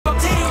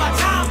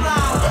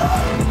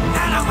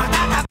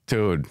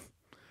Dude,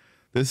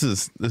 this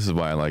is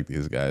why I like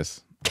these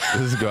guys.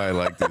 This is why I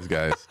like these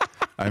guys.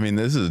 I mean,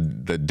 this is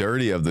the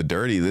dirty of the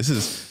dirty. This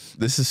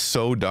is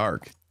so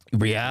dark.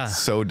 Yeah.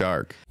 So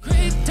dark.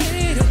 Great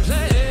day to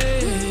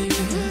play.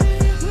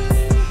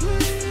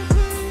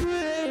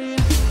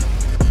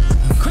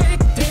 Great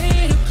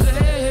day to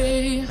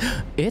play.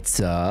 It's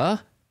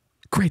a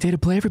great day to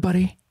play,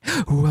 everybody.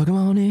 Welcome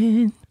on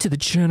in to the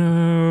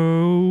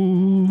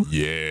channel.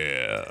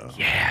 Yeah.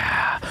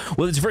 Yeah.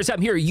 Well, it's your first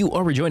time here. You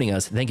are rejoining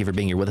us. Thank you for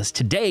being here with us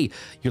today.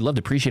 You're loved,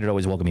 appreciated,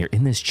 always welcome here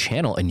in this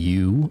channel, and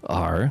you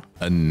are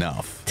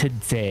Enough.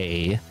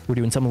 Today, we're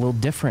doing something a little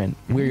different.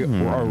 We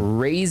are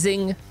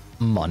raising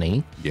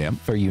money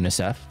for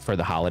UNICEF for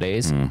the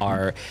holidays.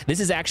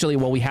 This is actually,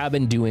 well, we have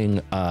been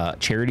doing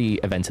charity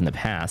events in the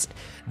past.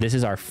 This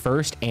is our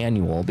first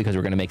annual, because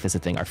we're going to make this a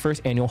thing, our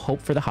first annual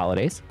Hope for the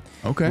Holidays.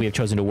 Okay. We have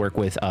chosen to work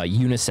with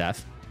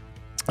UNICEF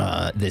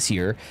this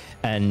year,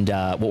 and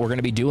what we're going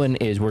to be doing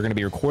is we're going to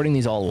be recording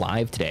these all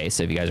live today.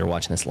 So if you guys are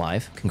watching this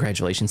live,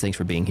 congratulations, thanks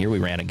for being here. We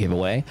ran a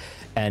giveaway,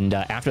 and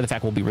after the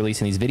fact we'll be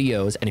releasing these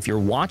videos. And if you're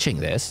watching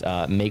this,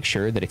 make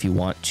sure that if you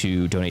want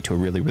to donate to a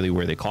really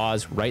worthy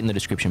cause, right in the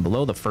description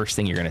below, the first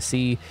thing you're going to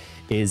see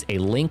is a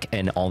link,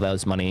 and all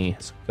those money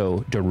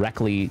go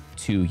directly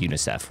to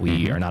UNICEF.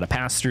 We are not a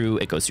pass-through.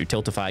 It goes through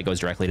Tiltify, it goes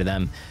directly to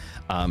them.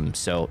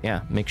 So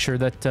yeah, make sure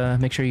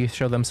you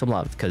show them some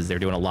love, because they're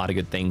doing a lot of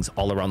good things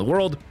all around the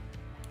world.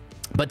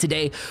 But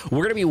today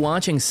we're gonna be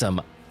watching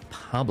some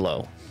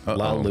Pablo,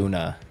 La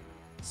Luna,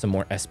 some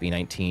more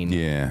SB19.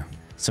 Yeah.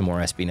 Some more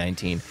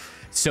SB19.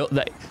 So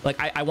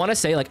I want to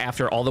say, like,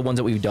 after all the ones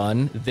that we've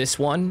done, this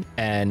one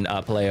and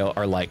Paleo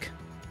are like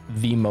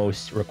the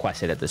most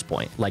requested at this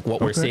point. Like what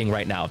we're seeing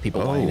right now,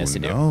 people wanting us to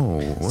do. No,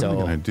 what are we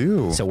gonna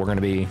do? So we're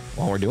gonna be,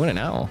 well, we're doing it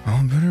now.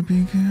 Oh, better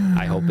be good.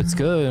 I hope it's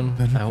good.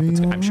 I hope it's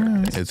good. I'm sure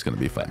it is. It's gonna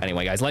be fun. But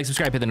anyway, guys, like,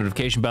 subscribe, hit the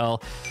notification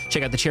bell,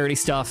 check out the charity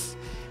stuff,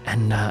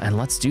 and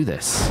let's do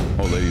this.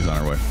 Old lady's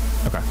on her way.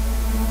 Okay.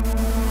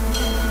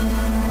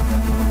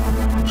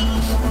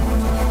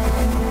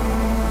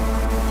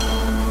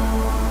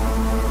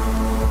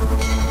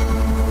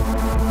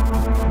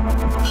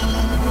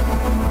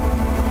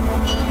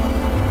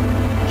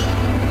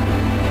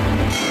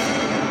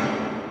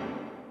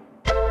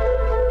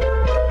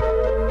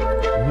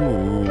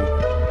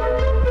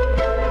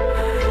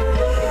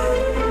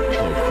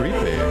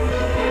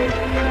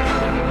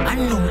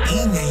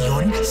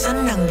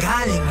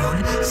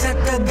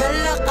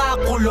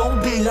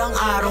 Bilang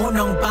araw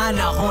ng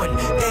panahon.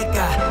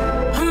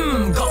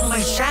 Teka, got my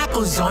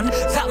shackles on.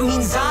 That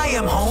means I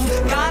am home.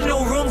 Got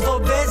no room for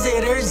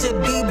visitors.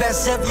 It'd be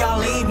best if y'all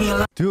leave me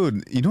alone.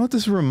 Dude, you know what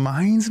this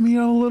reminds me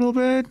of a little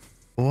bit?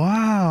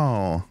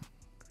 Wow.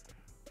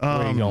 Where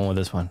are you going with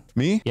this one?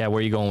 Me? Yeah, where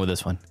are you going with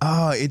this one?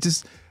 It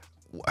just,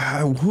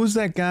 who's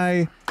that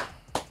guy?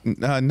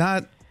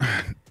 Not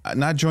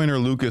Joyner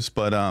Lucas,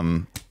 but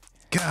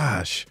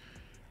gosh,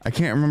 I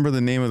can't remember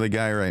the name of the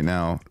guy right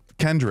now.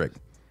 Kendrick.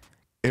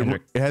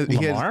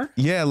 Lamar?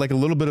 Yeah, like a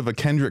little bit of a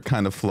Kendrick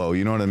kind of flow.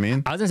 You know what I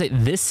mean? I was gonna say,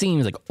 this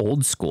seems like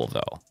old school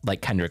though,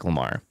 like Kendrick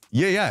Lamar.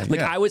 Yeah.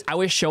 Like I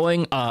was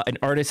showing an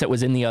artist that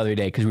was in the other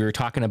day, because we were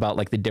talking about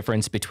like the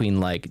difference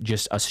between like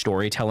just a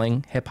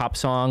storytelling hip hop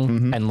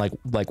song and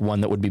like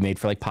one that would be made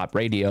for like pop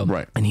radio.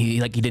 Right. And he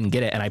didn't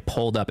get it, and I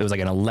pulled up. It was like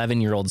an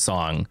 11-year-old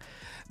song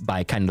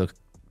by Kendrick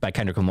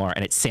Lamar,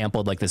 and it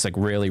sampled like this like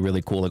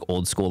really cool like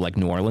old school like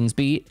New Orleans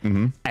beat,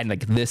 and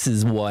like this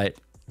is what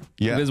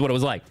it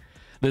was like.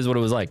 This is what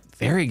it was like.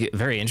 Very good,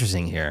 very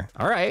interesting here.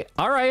 All right.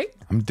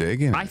 I'm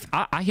digging.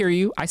 I hear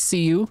you. I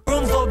see you.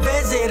 Room for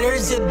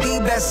visitors. It'd be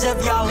best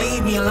if y'all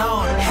leave me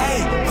alone. Hey,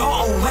 go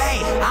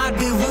away. I'd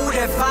be rude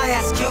if I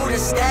ask you to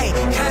stay.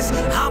 Cause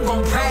I'm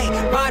gon' pray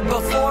right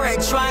before I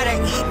try to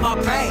eat my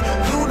prey.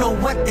 You know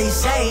what they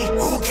say.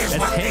 Who cares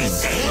what they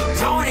say?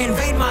 Don't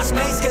invade my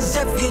space. Cause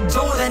if you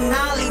do, then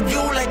I'll leave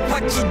you like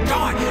what you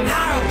doing.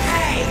 Not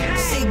okay.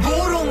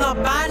 Siguro nga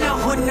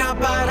panahon na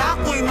para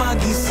ako'y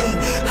magising.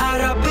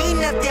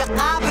 Harapin at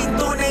yakapin,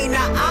 tunay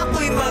na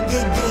ako'y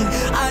magiging.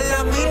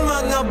 Alamin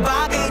mga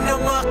bagay na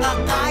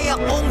makakaya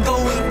kong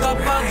gawin.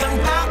 Kapag ang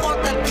takot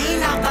at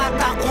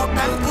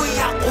kinakatakutan ko'y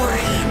ako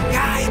rin.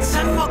 Kahit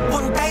saan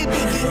magpunta'y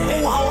biging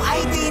uhaw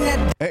ay di na.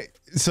 Hey,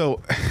 so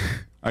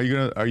are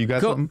you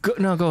guys Go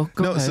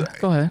ahead.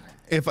 Go ahead.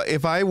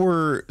 If I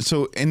were,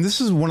 and this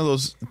is one of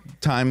those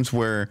times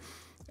where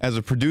as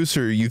a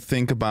producer you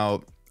think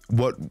about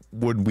what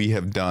would we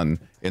have done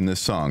in this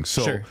song.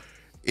 So sure.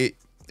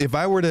 If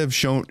I were to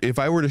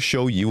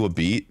show you a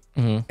beat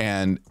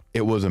and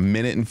it was 1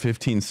 minute and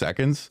 15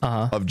 seconds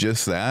of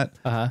just that,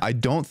 I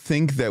don't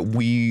think that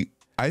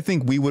I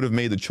think we would have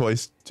made the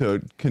choice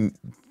to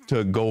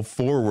go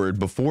forward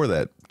before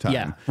that time.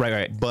 Yeah,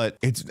 right. But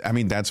I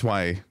mean, that's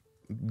why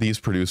these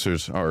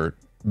producers are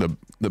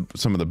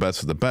some of the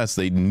best of the best.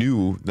 They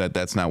knew that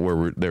that's not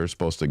where they were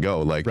supposed to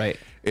go. Like,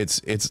 it's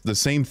the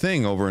same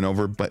thing over and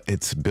over, but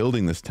it's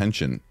building this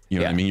tension. You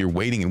know what I mean? You're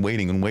waiting and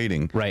waiting and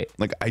waiting. Right.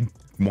 Like, I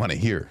want to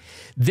hear.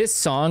 This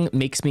song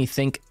makes me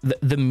think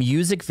the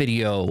music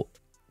video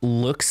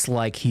looks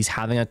like he's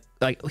having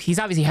like he's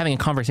obviously having a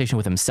conversation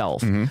with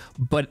himself,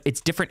 but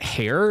it's different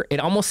hair. It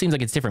almost seems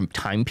like it's different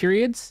time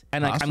periods,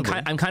 and like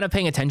I'm kind of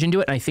paying attention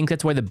to it, and I think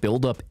that's where the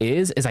buildup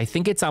is I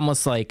think it's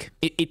almost like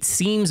it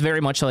seems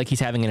very much like he's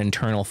having an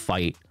internal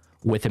fight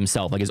with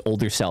himself, like his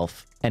older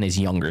self and his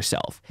younger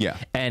self. Yeah.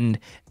 And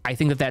I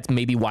think that that's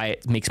maybe why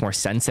it makes more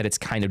sense that it's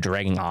kind of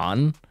dragging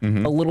on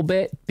a little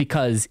bit,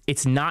 because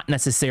it's not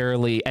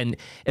necessarily, and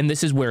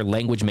this is where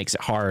language makes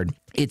it hard.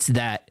 It's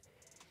that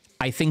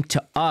I think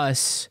to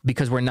us,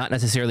 because we're not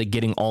necessarily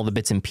getting all the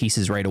bits and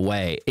pieces right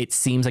away, it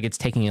seems like it's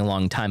taking a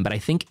long time. But I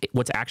think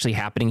what's actually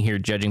happening here,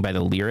 judging by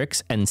the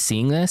lyrics and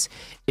seeing this,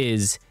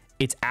 is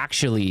it's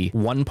actually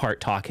one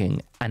part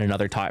talking and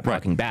another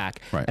talking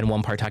back, and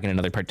one part talking and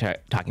another part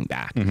talking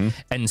back.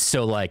 And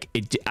so like,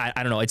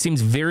 I don't know, it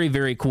seems very,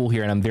 very cool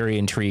here, and I'm very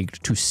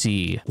intrigued to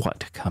see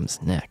what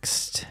comes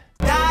next.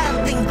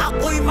 Darating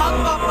ako'y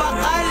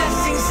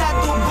magpapakalasing sa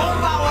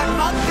tugong bawat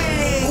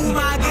magbili.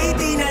 Umagay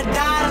di na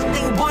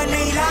darating buwan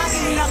ay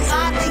laging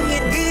nakatingin.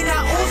 Di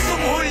na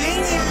usong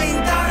huling iling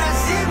tara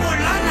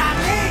simulan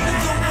natin.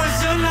 It was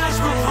a nice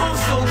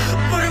proposal,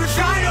 but I'm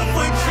trying to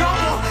put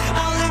trouble.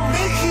 I'll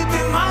admit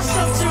keeping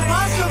myself to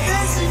myself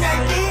is an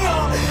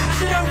ideal.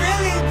 Should I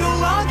really go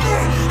out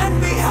there and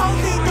be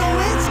healthy?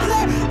 Though it's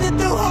clear that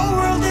the whole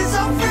world is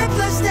a fair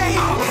place to stay.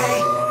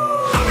 Okay,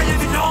 I've been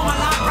living all my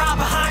life right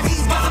behind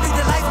these.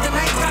 The life that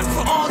makes up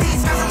for all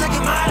these guys are like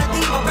a melody,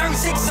 but very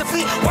 6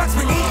 feet. What's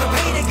beneath the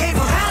pain that gave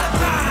from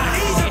Alabama?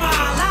 These are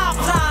my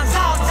lifelines,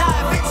 all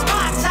time, it's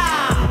my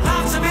time.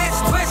 Lots of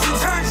mess, twists and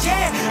turns,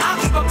 yeah. I'll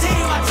keep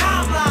updating my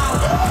timeline.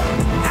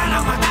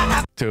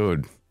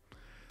 Dude,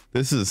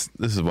 this is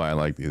why I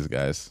like these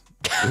guys.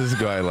 This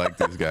is why I like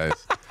these guys.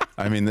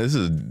 I mean, this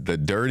is the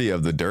dirty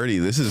of the dirty.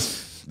 This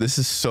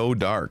is so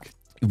dark.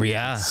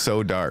 Yeah,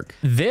 so dark.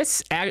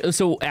 This,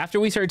 so after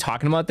we started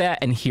talking about that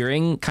and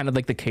hearing kind of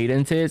like the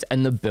cadences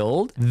and the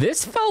build,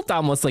 this felt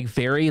almost like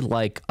very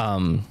like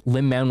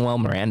Lin-Manuel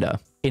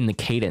Miranda in the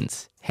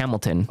cadence.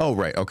 Hamilton. Oh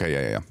right,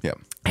 okay, yeah.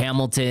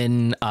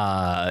 Hamilton.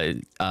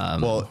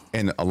 Well,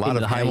 and a lot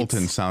of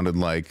Hamilton sounded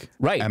like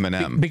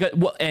Eminem.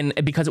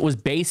 Because it was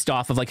based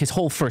off of like his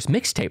whole first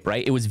mixtape,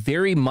 right? It was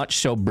very much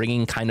so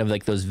bringing kind of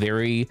like those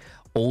very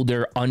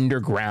older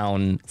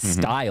underground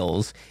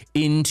styles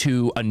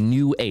into a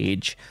new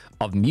age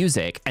of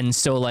music. And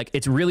so like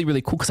it's really,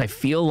 really cool, because I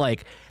feel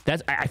like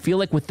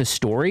with the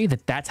story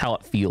that's how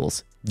it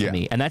feels to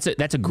me. And that's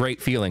a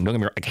great feeling. Don't get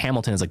me wrong, like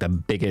Hamilton is like the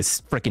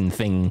biggest freaking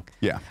thing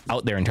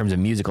out there in terms of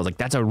musicals. Like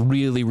that's a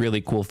really,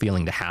 really cool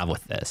feeling to have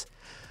with this.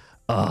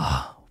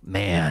 Oh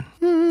man,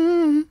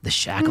 the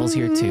shackles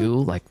here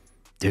too, like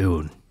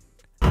dude.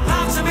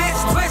 Lots of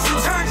mess, twists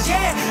and turns,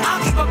 yeah. I'll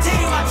keep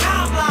updating my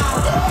timeline.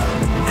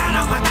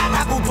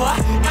 Matatago ba?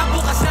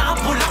 Nabukas na ang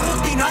pulang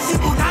kunti na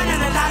sibunan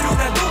na lalo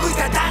na dugoy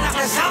kadanak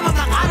na sa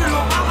mga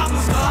kalulong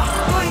makamusga.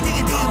 Kung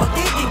hindi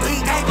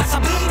magtitibay, kahit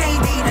masabihin na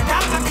hindi na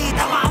dapat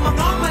itama ang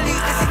mga mali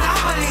kasi nga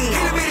mali.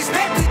 Hindi na may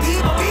respect, hindi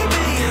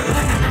mabibili.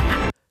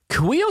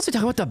 Can we also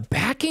talk about the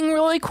backing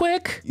really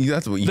quick?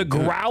 That's what you the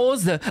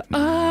growls, the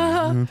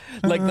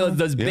like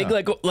those big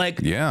like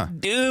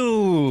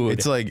dude.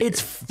 It's like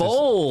it's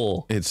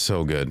full. It's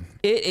so good.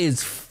 It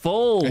is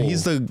full. And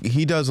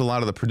he does a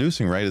lot of the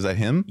producing, right? Is that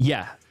him?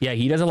 Yeah,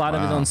 he does a lot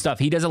of his own stuff.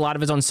 He does a lot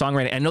of his own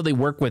songwriting. I know they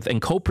work with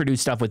and co-produce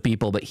stuff with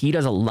people, but he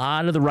does a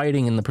lot of the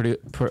writing and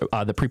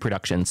the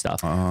pre-production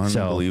stuff.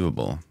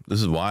 Unbelievable.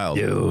 This is wild,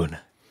 dude.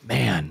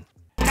 Man.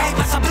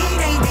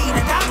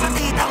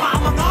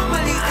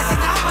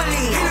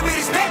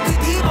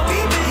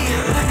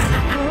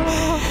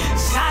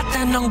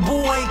 Ng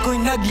buhay ko'y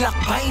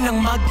naglakbay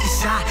ng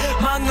mag-isa.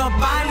 Mga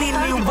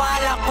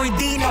paniniwala ko'y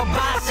di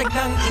nabasag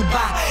ng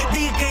iba.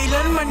 Di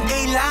kailanman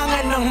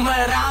kailangan ng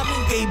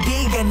maraming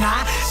kaibigan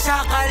na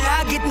sa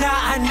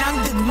kalagitnaan ng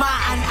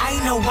digmaan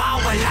ay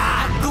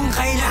nawawala. At kung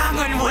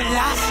kailangan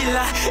wala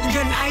sila,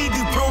 yan ay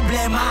di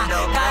problema.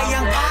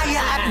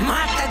 Kayang-kaya at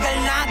matagal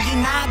na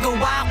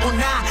ginagawa ko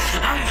na.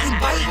 Ang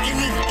iba'y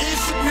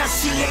iniisip na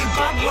sila'y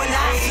pag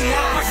wala sila.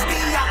 Mas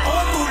di ako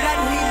tulad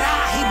nila,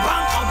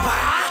 ibang ka ba?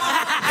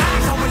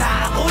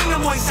 Ako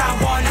namoy sa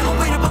wala, kung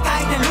may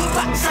napagkain na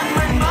lupa. San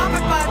man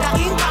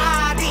mapagpadaking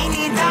pa, di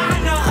inidaan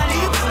na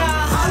kalipas na.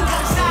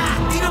 Hanggang sa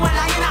di na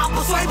malaya na ang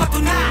puso ay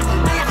bato na.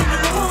 Kaya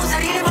kinulong ang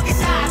sarili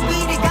mag-isa at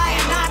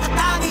binigayan na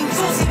tatanging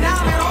susi na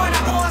meron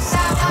ako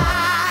sa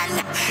kaan.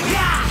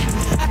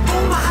 At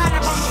kung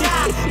mahanap ang siya,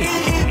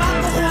 ilibang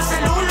ko kung sa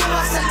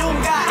luluwa sa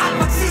lungga. At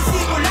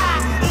magsisimula,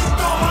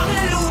 ito ang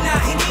laluna.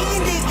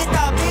 Hindi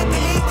kita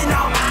pipilitin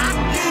ako na.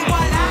 Di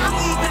wala ang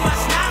itin,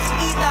 mas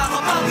nakikita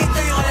kapag ito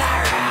yung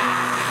alarm.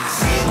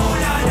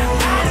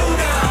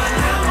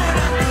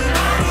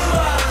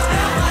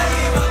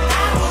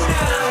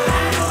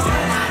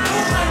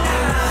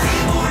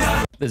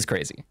 This is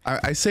crazy.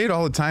 I say it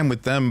all the time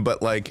with them,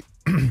 but like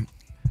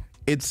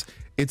it's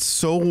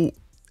so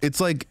it's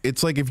like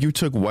if you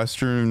took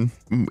Western,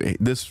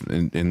 this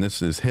and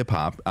this is hip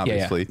hop,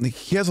 obviously. Yeah.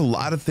 He has a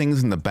lot of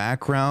things in the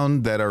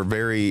background that are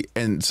very,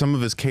 and some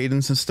of his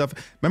cadence and stuff.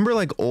 Remember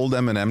like old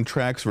Eminem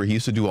tracks where he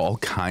used to do all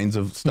kinds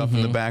of stuff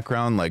in the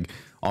background, like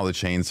all the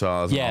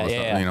chainsaws, and all the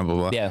stuff, you know, blah,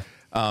 blah. Yeah.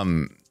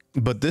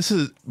 But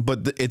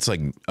it's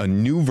like a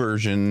new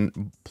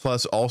version,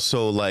 plus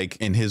also like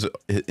in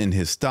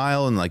his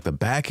style, and like the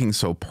backing's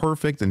so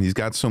perfect, and he's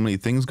got so many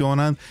things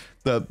going on.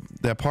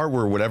 That part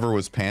where whatever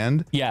was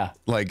panned,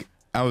 like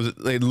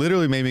it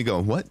literally made me go,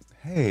 what?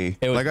 Hey,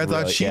 like I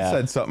thought she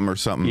said something or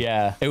something.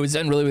 Yeah, it was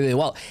done really, really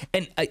well.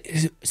 And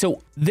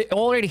so they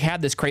already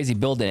had this crazy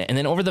build in it. And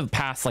then over the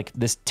past, like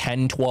this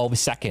 10, 12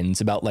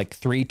 seconds, about like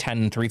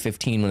 3:10,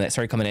 3:15, when that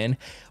started coming in,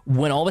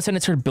 when all of a sudden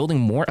it started building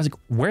more, I was like,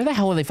 where the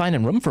hell are they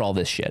finding room for all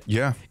this shit?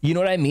 Yeah. You know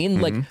what I mean?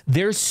 Like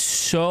there's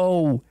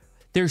so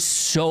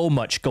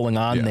much going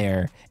on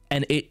there.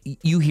 And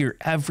you hear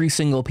every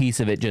single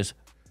piece of it just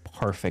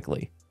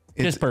perfectly.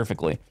 Just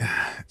perfectly.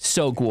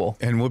 So cool.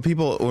 And what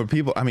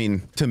people, I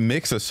mean, to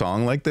mix a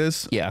song like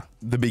this,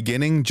 the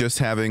beginning, just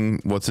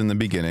having what's in the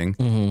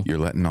beginning, you're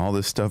letting all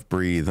this stuff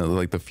breathe,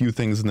 like the few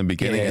things in the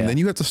beginning, and then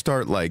you have to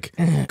start like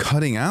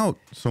cutting out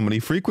so many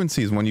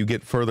frequencies when you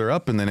get further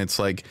up, and then it's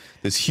like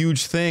this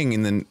huge thing,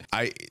 and then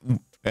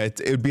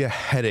it would be a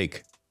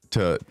headache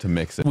to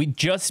mix it. We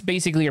just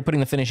basically are putting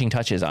the finishing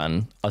touches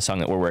on a song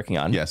that we're working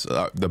on. Yes,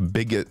 the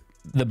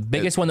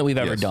biggest one that we've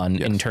ever done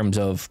in terms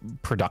of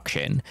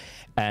production,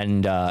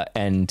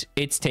 and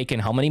it's taken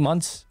how many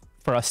months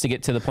for us to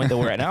get to the point that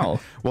we're at now?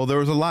 Well, there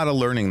was a lot of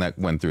learning that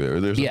went through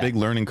there. There's a big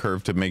learning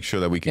curve to make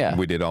sure that we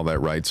did all that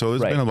right. So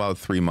it's been about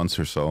 3 months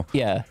or so.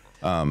 Yeah.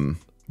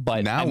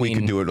 But now we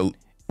can do it.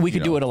 We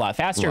could do it a lot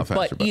faster,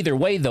 but either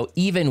way, though,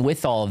 even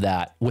with all of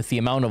that, with the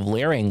amount of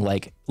layering,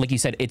 like you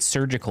said, it's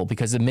surgical,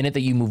 because the minute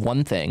that you move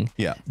one thing,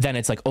 then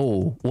it's like,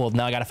 oh, well,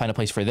 now I got to find a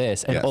place for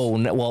this, and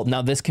well,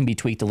 now this can be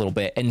tweaked a little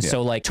bit, and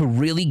so like to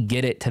really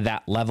get it to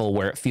that level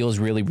where it feels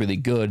really, really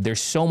good, there's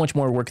so much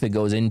more work that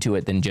goes into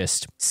it than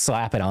just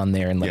slap it on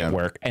there and let it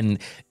work, and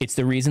it's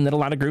the reason that a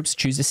lot of groups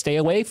choose to stay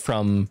away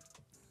from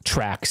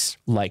tracks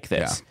like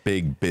this,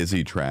 big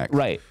busy tracks,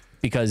 right?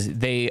 Because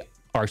they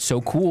are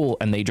so cool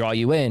and they draw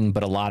you in,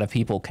 but a lot of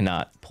people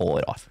cannot pull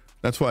it off.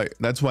 That's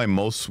why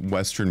most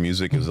Western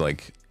music is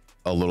like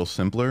a little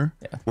simpler.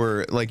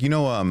 Where like, you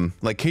know,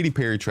 like Katy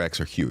Perry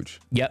tracks are huge.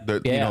 You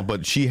know,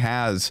 but she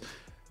has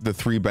the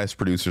 3 best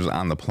producers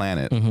on the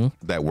planet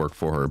that work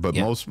for her. But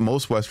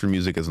most Western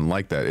music isn't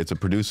like that. It's a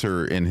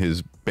producer in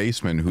his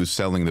basement who's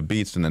selling the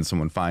beats, and then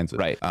someone finds it.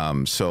 Right.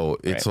 So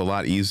it's a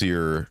lot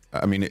easier.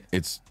 I mean,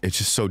 it's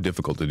just so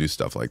difficult to do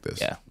stuff like this.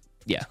 Yeah.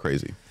 It's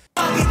crazy.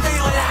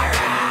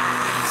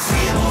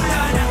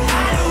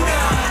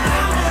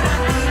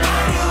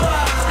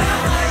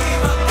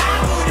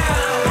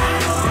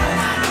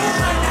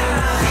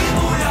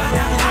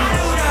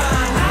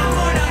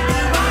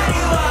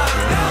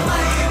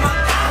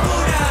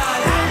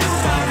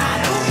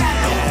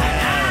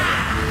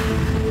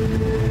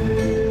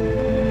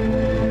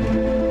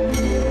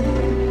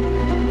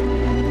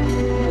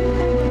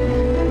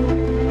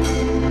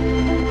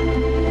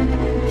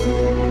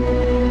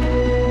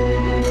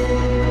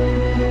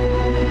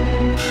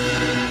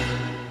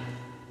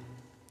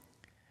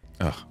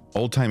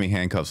 Old-timey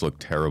handcuffs look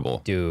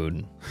terrible,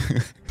 dude.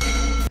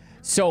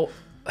 So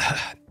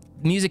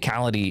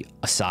musicality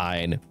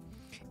aside,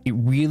 it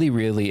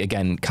really,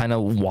 again, kind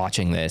of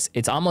watching this,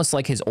 it's almost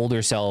like his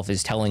older self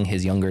is telling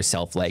his younger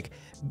self, like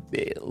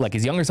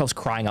his younger self's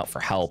crying out for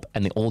help,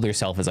 and the older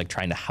self is like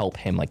trying to help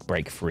him like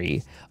break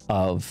free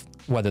of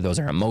whether those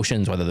are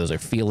emotions, whether those are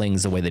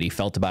feelings, the way that he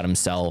felt about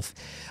himself.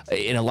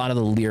 In a lot of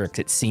the lyrics,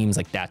 it seems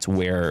like that's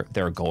where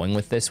they're going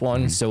with this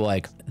one. So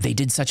like they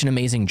did such an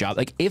amazing job.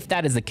 Like if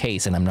that is the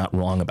case, and I'm not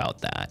wrong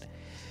about that,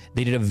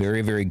 they did a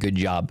very, very good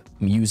job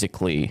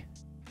musically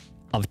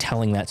of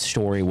telling that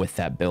story with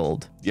that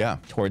build.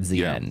 Towards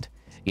the end,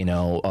 you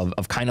know,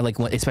 of kind of like,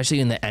 especially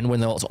in the end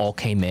when those all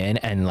came in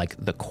and like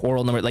the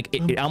choral number, like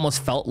it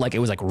almost felt like it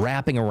was like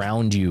wrapping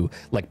around you,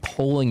 like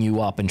pulling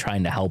you up and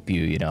trying to help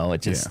you, you know.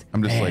 It just,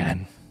 I'm just like,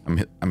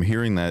 I'm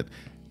hearing that,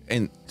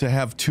 and to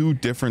have 2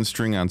 different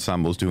string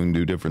ensembles doing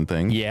 2 different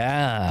things.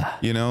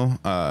 You know,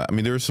 I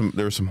mean, there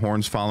were some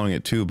horns following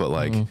it too, but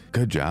like,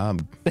 good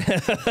job.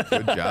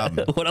 Good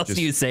job. What else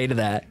do you say to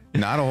that?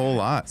 Not a whole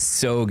lot.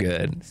 So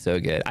good. So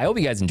good. I hope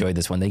you guys enjoyed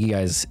this one. Thank you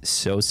guys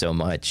so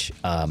much.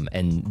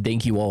 And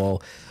thank you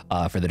all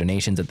for the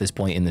donations at this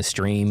point in the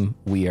stream.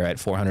 We are at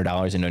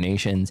 $400 in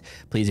donations.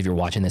 Please, if you're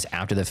watching this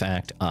after the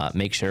fact,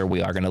 make sure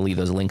we are going to leave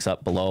those links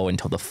up below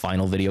until the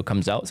final video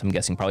comes out. So I'm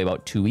guessing probably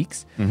about 2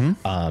 weeks.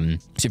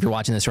 So if you're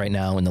watching this right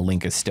now and the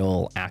link is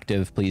still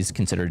active, please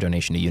consider a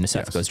donation to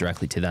UNICEF. It goes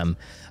directly to them.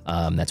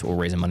 That's what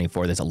we're raising money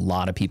for. There's a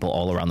lot of people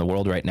all around the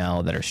world right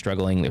now that are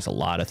struggling. There's a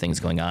lot of things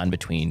going on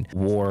between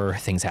war,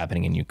 things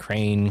happening in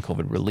Ukraine,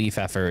 COVID relief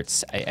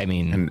efforts. I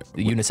mean, and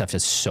UNICEF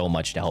does so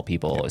much to help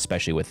people,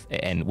 especially with,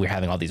 and we're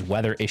having all these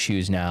weather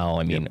issues now.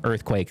 I mean,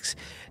 earthquakes,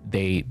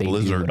 they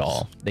do it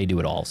all. They do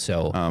it all.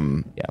 So,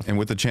 and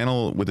with the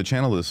channel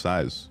this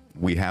size,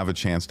 we have a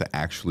chance to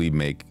actually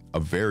make a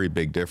very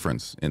big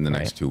difference in the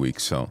next 2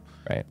 weeks. So,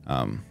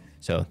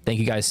 So thank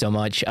you guys so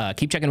much.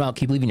 Keep checking them out.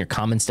 Keep leaving your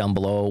comments down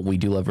below. We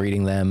do love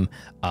reading them.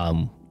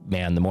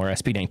 Man, the more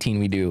SB19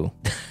 we do,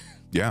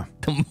 yeah,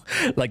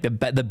 like the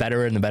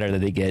better and the better that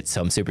they get.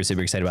 So I'm super,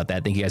 super excited about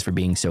that. Thank you guys for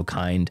being so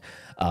kind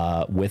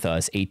with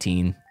us,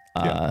 18.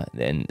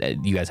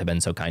 And you guys have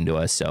been so kind to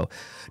us. So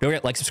don't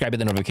forget, like, subscribe, hit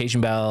the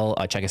notification bell.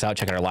 Check us out.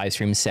 Check out our live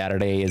stream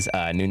Saturdays,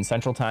 noon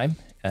Central Time.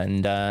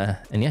 And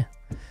yeah,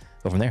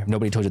 go from there. If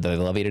nobody told you that they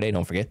love you today,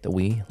 don't forget that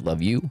we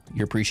love you.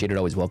 You're appreciated,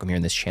 always welcome here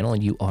in this channel,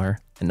 and you are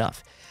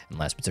enough. And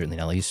last but certainly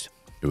not least,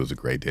 it was a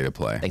great day to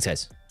play. Thanks,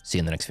 guys. See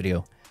you in the next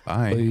video.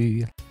 Bye.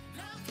 Bye.